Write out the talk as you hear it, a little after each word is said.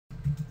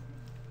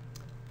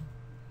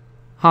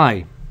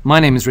Hi, my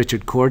name is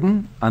Richard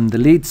Corden. I'm the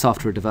lead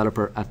software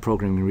developer at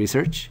Programming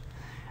Research,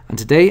 and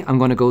today I'm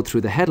going to go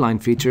through the headline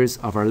features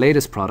of our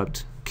latest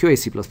product, QA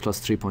C++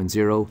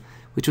 3.0,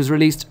 which was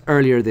released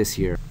earlier this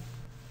year.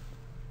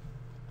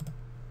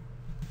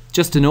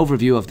 Just an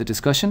overview of the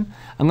discussion.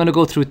 I'm going to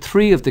go through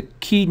 3 of the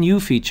key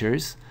new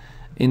features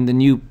in the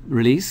new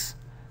release.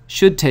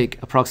 Should take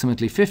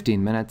approximately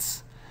 15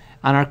 minutes.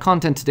 And our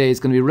content today is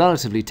going to be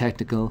relatively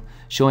technical,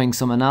 showing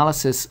some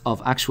analysis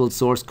of actual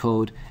source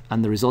code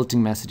and the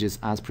resulting messages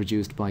as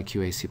produced by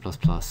QA C++.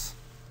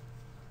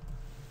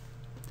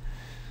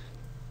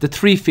 The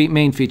 3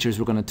 main features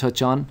we're going to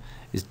touch on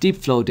is deep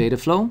flow data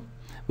flow,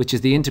 which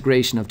is the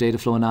integration of data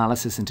flow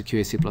analysis into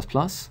QA C++,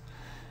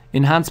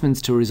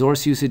 enhancements to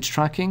resource usage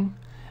tracking,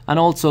 and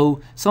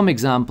also some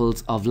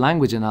examples of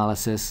language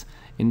analysis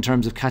in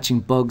terms of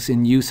catching bugs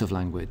in use of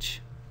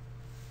language.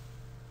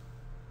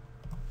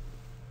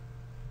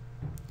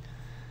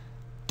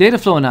 Data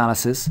flow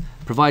analysis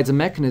provides a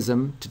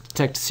mechanism to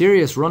detect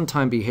serious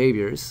runtime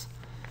behaviors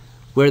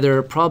where there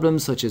are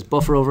problems such as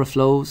buffer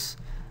overflows,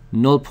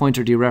 null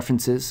pointer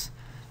dereferences,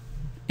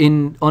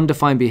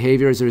 undefined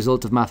behavior as a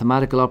result of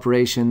mathematical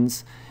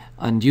operations,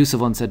 and use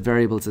of unset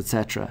variables,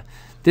 etc.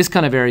 This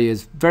kind of area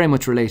is very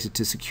much related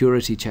to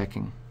security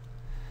checking.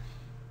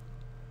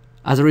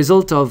 As a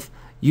result of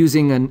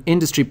using an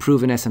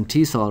industry-proven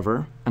SMT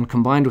solver and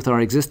combined with our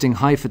existing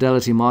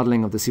high-fidelity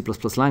modeling of the C++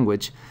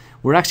 language,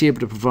 we're actually able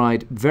to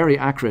provide very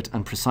accurate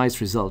and precise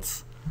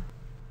results.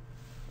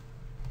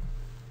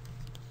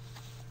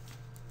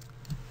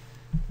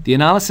 The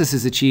analysis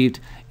is achieved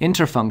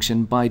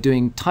interfunction by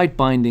doing tight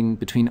binding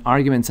between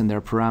arguments and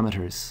their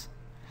parameters.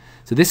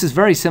 So this is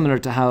very similar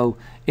to how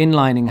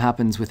inlining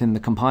happens within the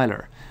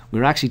compiler.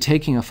 We're actually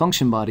taking a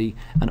function body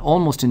and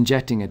almost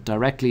injecting it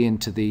directly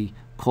into the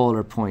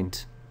caller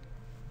point.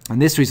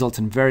 And this results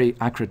in very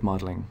accurate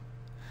modeling.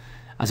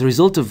 As a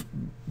result of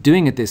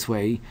doing it this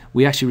way,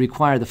 we actually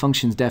require the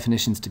function's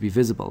definitions to be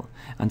visible,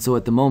 and so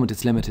at the moment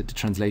it's limited to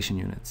translation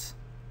units.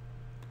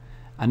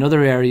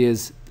 Another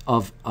areas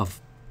of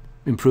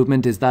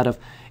improvement is that of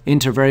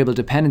intervariable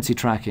dependency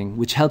tracking,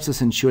 which helps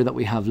us ensure that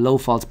we have low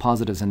false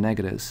positives and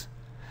negatives.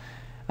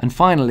 And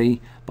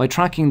finally, by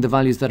tracking the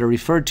values that are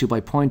referred to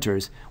by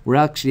pointers, we're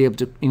actually able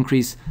to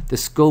increase the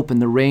scope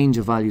and the range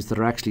of values that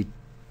are actually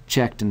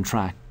checked and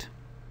tracked.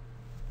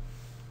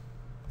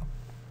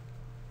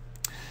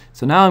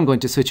 So now I'm going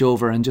to switch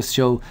over and just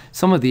show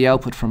some of the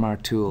output from our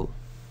tool.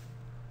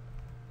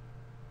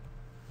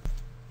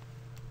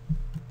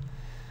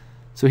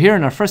 So here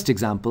in our first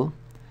example,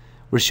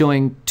 we're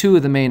showing 2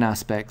 of the main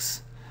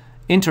aspects,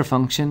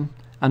 interfunction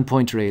and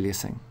pointer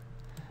aliasing.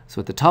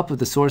 So at the top of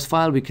the source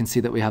file, we can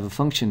see that we have a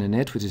function in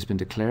it which has been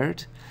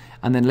declared,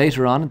 and then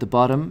later on at the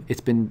bottom,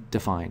 it's been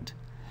defined.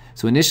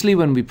 So initially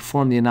when we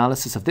perform the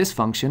analysis of this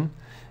function,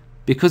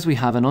 because we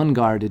have an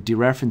unguarded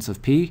dereference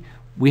of p,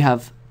 we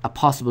have a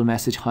possible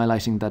message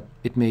highlighting that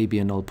it may be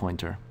a null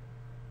pointer.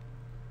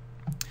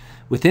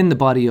 Within the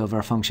body of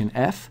our function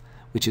f,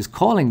 which is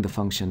calling the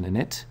function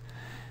init,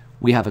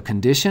 we have a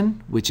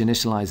condition which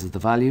initializes the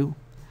value,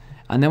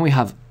 and then we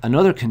have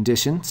another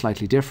condition,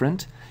 slightly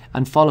different,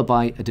 and followed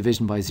by a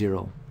division by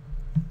 0.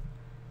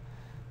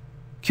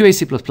 QA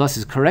C++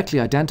 is correctly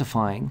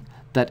identifying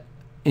that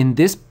in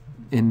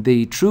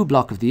the true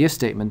block of the if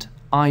statement,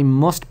 I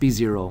must be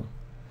 0.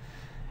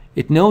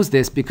 It knows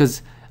this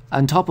because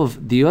on top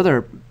of the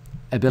other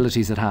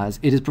abilities it has,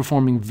 it is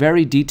performing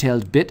very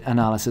detailed bit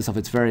analysis of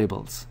its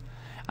variables.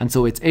 And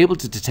so it's able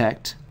to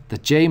detect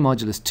that j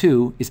modulus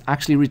 2 is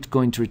actually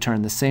going to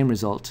return the same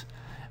result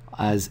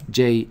as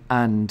j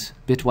and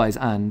bitwise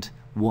and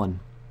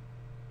 1.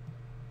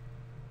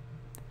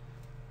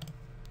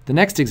 The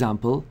next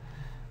example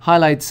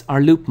highlights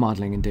our loop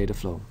modeling in data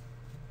flow.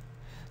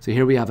 So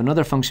here we have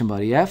another function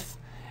body f,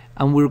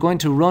 and we're going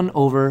to run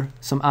over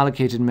some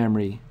allocated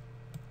memory.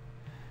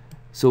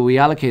 So we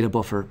allocate a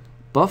buffer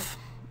buff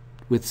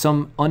with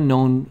some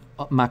unknown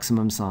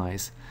maximum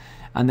size,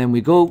 and then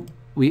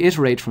we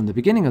iterate from the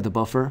beginning of the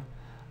buffer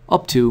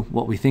up to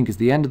what we think is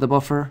the end of the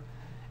buffer,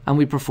 and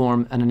we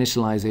perform an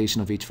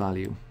initialization of each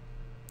value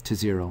to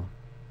 0.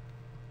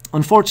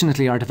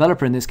 Unfortunately, our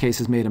developer in this case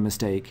has made a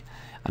mistake,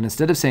 and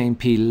instead of saying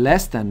p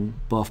less than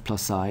buff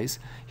plus size,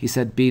 he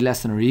said b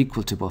less than or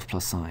equal to buff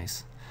plus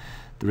size.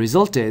 The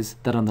result is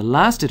that on the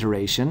last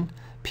iteration,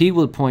 p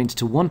will point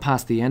to 1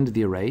 past the end of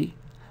the array,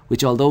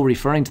 which although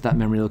referring to that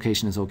memory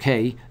location is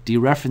okay,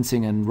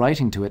 dereferencing and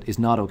writing to it is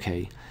not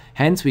okay.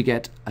 Hence we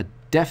get a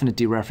definite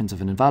dereference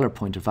of an invalid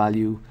pointer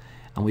value,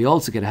 and we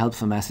also get a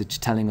helpful message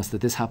telling us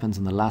that this happens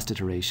on the last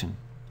iteration.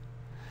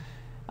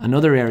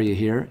 Another area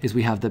here is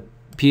we have the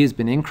p has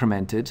been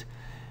incremented,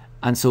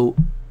 and so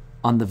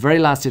on the very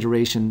last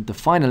iteration, the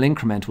final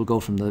increment will go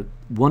from the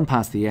 1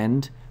 past the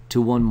end to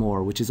 1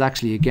 more, which is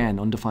actually again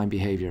undefined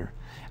behavior.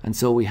 And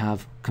so we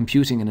have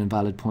computing an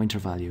invalid pointer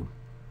value.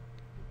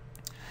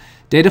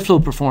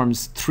 Dataflow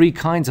performs 3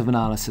 kinds of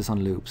analysis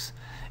on loops.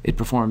 It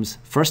performs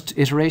first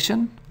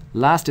iteration,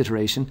 last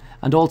iteration,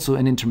 and also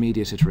an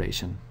intermediate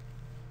iteration.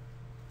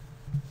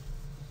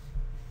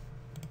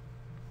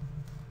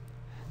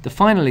 The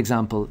final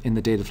example in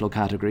the data flow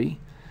category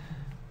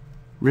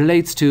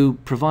relates to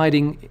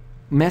providing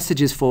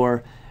messages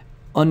for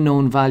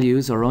unknown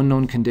values or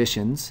unknown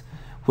conditions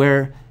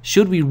where,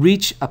 should we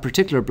reach a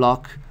particular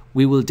block,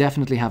 we will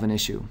definitely have an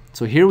issue.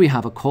 So here we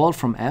have a call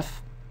from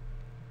f,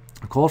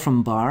 a call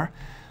from bar.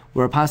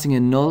 We're passing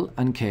in null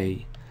and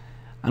k.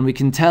 And we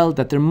can tell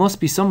that there must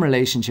be some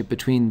relationship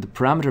between the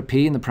parameter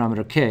p and the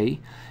parameter k,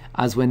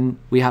 as when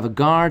we have a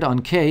guard on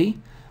k,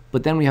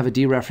 but then we have a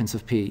dereference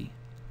of p.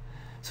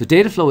 So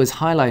Dataflow is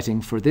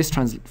highlighting for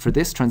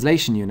this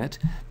translation unit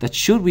that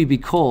should we be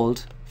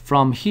called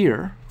from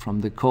here,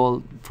 from the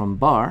call from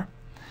bar,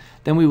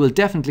 then we will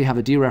definitely have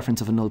a dereference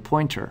of a null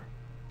pointer.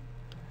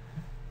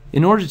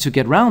 In order to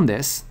get around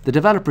this, the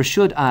developer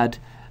should add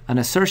an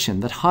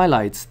assertion that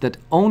highlights that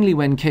only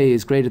when k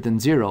is greater than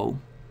 0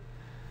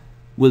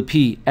 will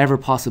p ever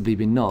possibly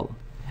be null.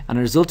 And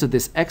as a result of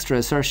this extra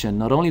assertion,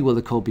 not only will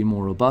the code be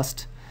more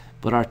robust,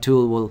 but our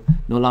tool will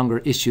no longer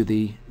issue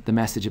the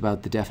message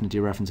about the definite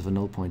dereference of a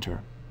null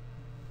pointer.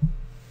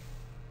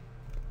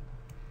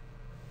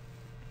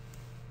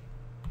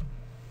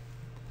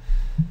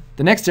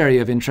 The next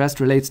area of interest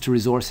relates to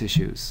resource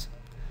issues.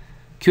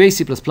 QA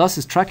C++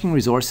 is tracking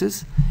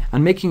resources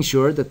and making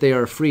sure that they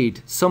are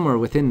freed somewhere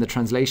within the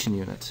translation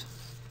unit.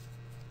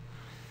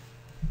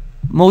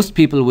 Most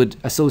people would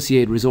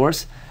associate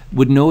resource,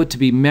 would know it to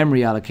be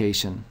memory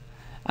allocation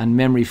and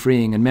memory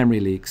freeing and memory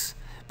leaks.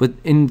 But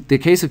in the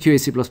case of QA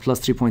C++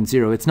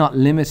 3.0, it's not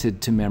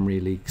limited to memory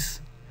leaks.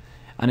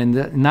 And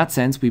in that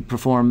sense, we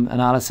perform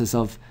analysis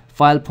of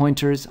file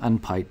pointers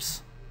and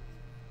pipes.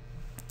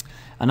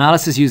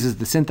 Analysis uses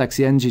the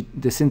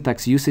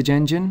syntax usage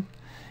engine,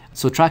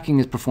 so tracking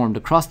is performed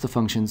across the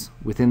functions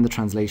within the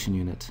translation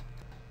unit.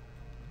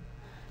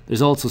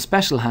 There's also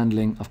special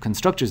handling of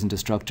constructors and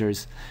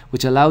destructors,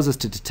 which allows us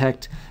to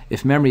detect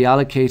if memory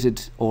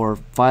allocated or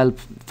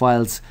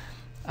files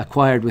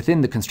acquired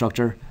within the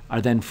constructor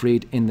are then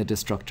freed in the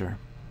destructor.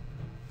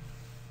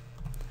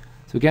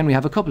 So again, we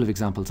have a couple of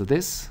examples of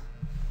this.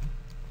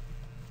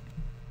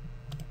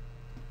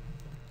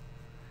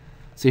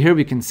 So here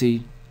we can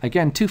see,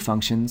 again, two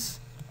functions.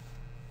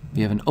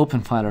 We have an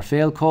open file or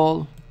fail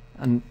call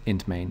and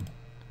int main.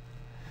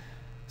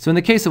 So in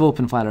the case of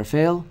open file or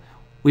fail,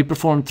 we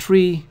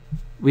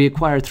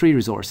acquire three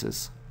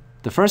resources.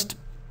 The first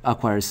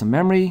acquires some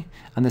memory,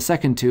 and the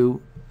second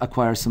two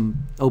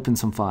open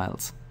some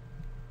files.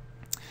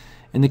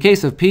 In the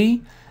case of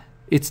P,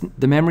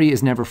 the memory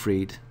is never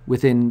freed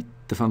within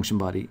the function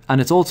body, and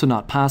it's also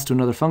not passed to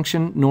another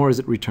function, nor is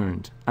it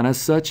returned. And as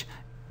such,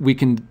 we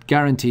can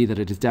guarantee that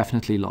it is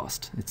definitely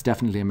lost. It's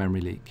definitely a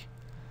memory leak.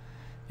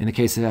 In the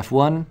case of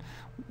F1,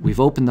 we've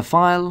opened the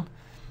file,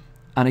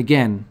 and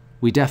again,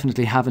 we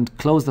definitely haven't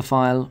closed the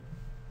file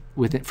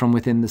from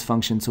within this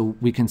function, so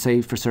we can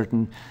say for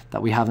certain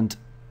that we haven't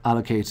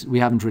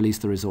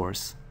released the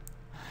resource.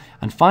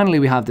 And finally,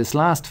 we have this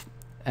last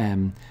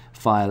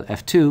file,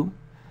 F2,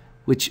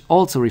 which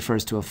also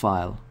refers to a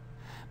file.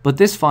 But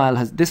this file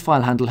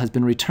handle has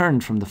been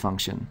returned from the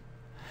function.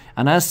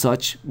 And as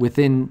such,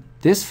 within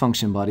this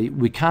function body,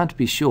 we can't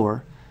be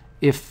sure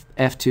if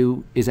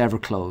F2 is ever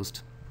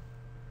closed.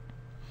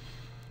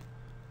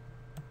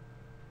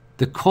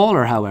 The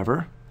caller,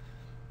 however,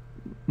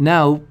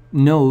 now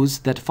knows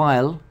that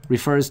file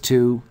refers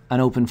to an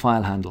open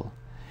file handle.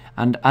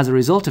 And as a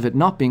result of it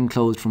not being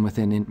closed from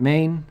within int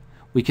main,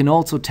 we can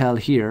also tell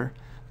here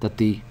that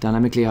the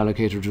dynamically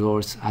allocated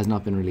resource has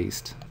not been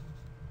released.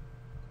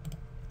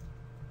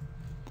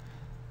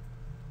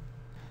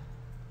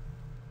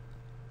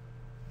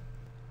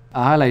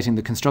 Highlighting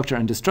the constructor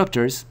and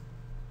destructors,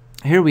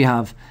 here we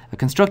have a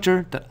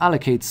constructor that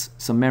allocates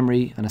some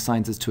memory and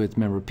assigns it to its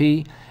member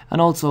P,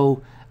 and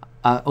also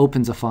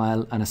opens a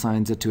file and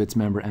assigns it to its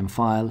member M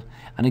file.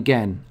 And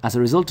again, as a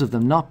result of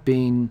them not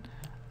being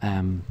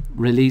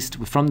released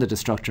from the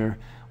destructor,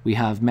 we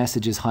have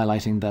messages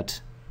highlighting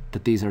that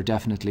these are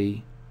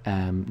definitely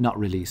not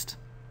released.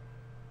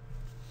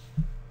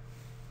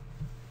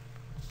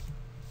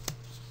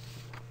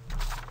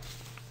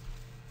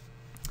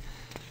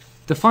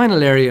 The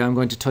final area I'm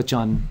going to touch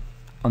on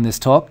this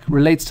talk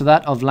relates to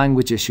that of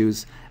language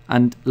issues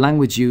and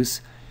language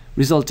use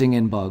resulting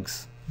in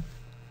bugs.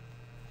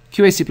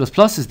 QA C++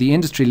 is the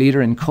industry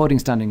leader in coding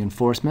standard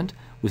enforcement,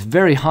 with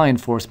very high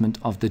enforcement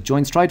of the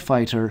Joint Strike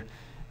Fighter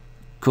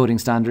coding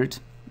standard,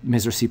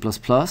 MISR C++,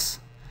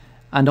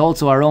 and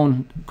also our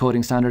own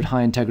coding standard,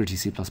 High Integrity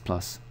C++.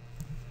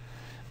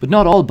 But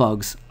not all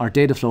bugs are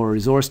data flow or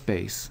resource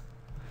based.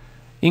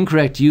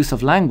 Incorrect use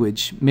of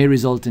language may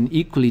result in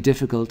equally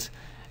difficult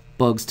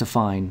bugs to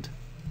find.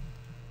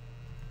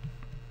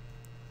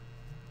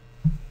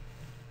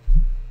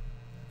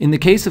 In the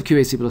case of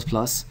QA C++,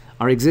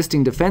 our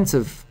existing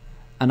defensive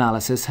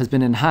analysis has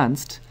been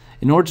enhanced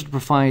in order to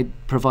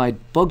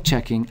provide bug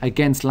checking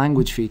against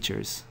language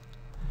features.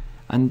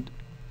 And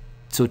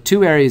so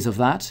two areas of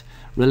that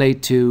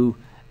relate to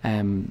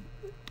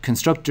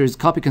constructors,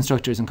 copy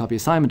constructors and copy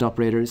assignment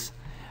operators,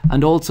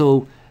 and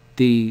also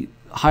the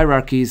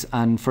hierarchies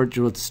and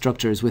virtual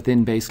structures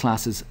within base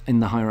classes in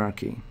the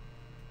hierarchy.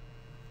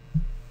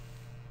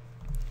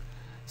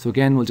 So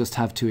again, we'll just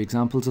have two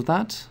examples of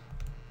that.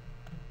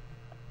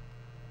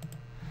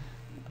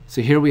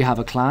 So here we have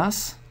a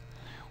class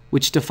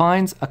which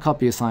defines a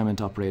copy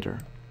assignment operator.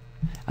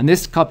 And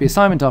this copy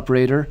assignment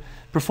operator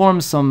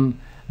performs some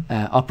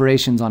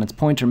operations on its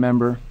pointer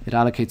member. It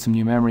allocates some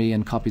new memory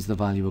and copies the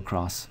value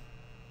across.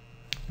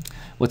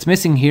 What's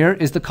missing here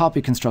is the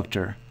copy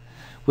constructor,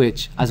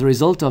 which, as a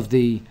result of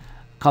the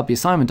copy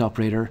assignment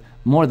operator,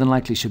 more than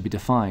likely should be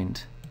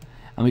defined.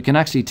 And we can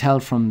actually tell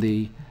from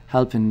the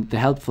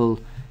helpful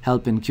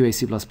help in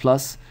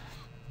QA++,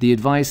 the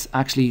advice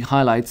actually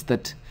highlights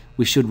that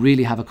we should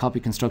really have a copy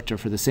constructor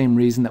for the same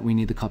reason that we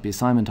need the copy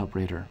assignment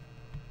operator.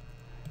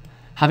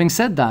 Having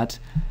said that,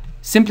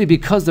 simply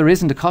because there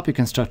isn't a copy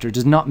constructor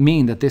does not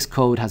mean that this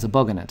code has a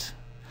bug in it.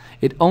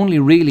 It only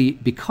really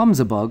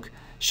becomes a bug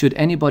should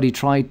anybody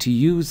try to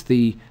use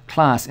the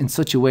class in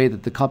such a way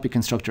that the copy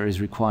constructor is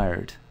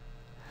required.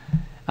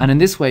 And in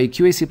this way,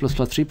 QA++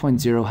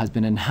 3.0 has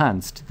been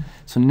enhanced.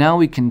 So now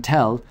we can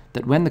tell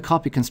that when the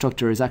copy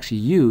constructor is actually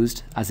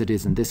used, as it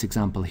is in this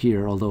example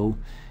here, although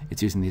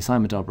it's using the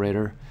assignment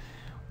operator,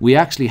 we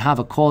actually have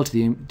a call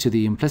to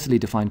the implicitly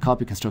defined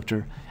copy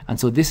constructor, and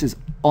so this is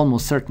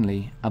almost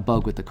certainly a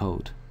bug with the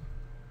code.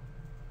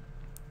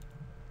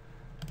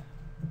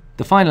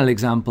 The final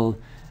example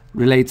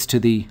relates to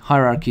the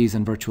hierarchies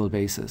and virtual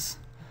bases.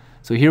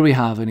 So here we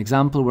have an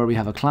example where we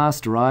have a class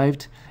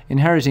derived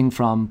inheriting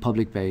from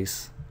public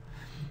base.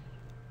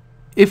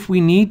 If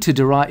we need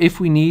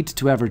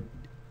to ever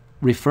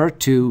refer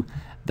to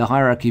the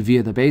hierarchy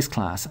via the base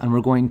class, and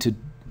we're going to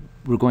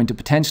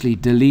potentially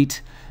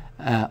delete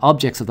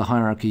objects of the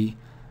hierarchy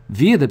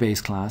via the base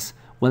class,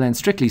 well then,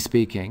 strictly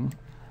speaking,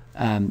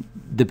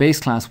 the base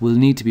class will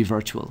need to be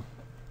virtual.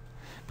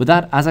 But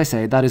that, as I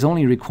say, that is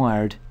only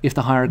required if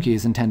the hierarchy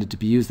is intended to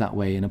be used that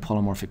way in a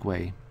polymorphic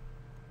way.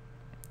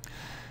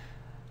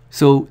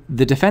 So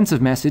the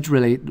defensive message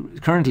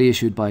currently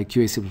issued by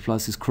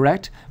QA++ is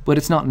correct, but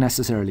it's not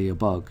necessarily a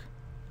bug.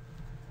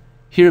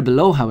 Here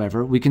below,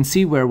 however, we can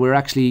see where we're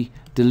actually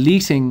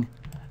deleting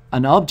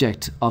an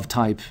object of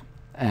type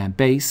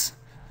base,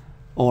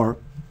 or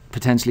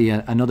potentially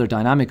another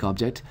dynamic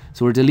object.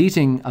 So we're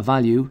deleting a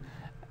value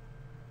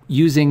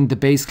using the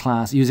base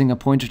class, using a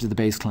pointer to the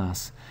base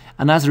class.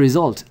 And as a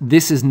result,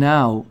 this is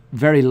now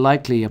very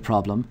likely a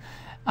problem,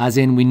 as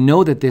in we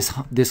know that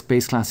this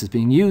base class is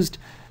being used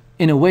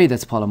in a way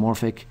that's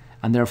polymorphic,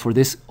 and therefore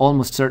this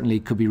almost certainly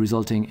could be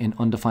resulting in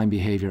undefined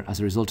behavior as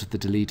a result of the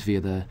delete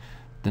via the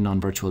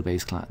non-virtual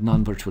base class,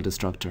 non-virtual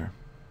destructor.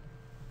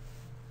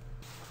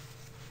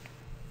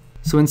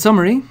 So in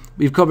summary,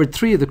 we've covered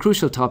three of the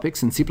crucial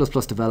topics in C++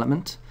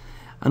 development,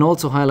 and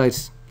also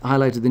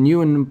highlighted the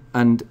new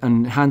and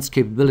enhanced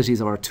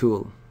capabilities of our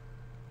tool.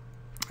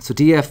 So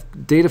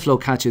Dataflow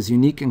catches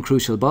unique and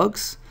crucial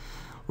bugs.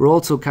 We're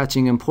also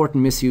catching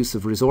important misuse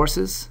of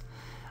resources,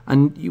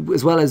 and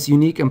as well as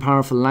unique and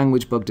powerful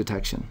language bug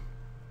detection.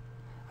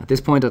 At this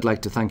point, I'd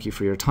like to thank you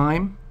for your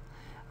time,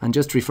 and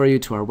just refer you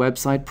to our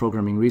website,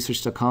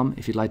 programmingresearch.com,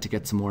 if you'd like to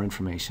get some more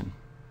information.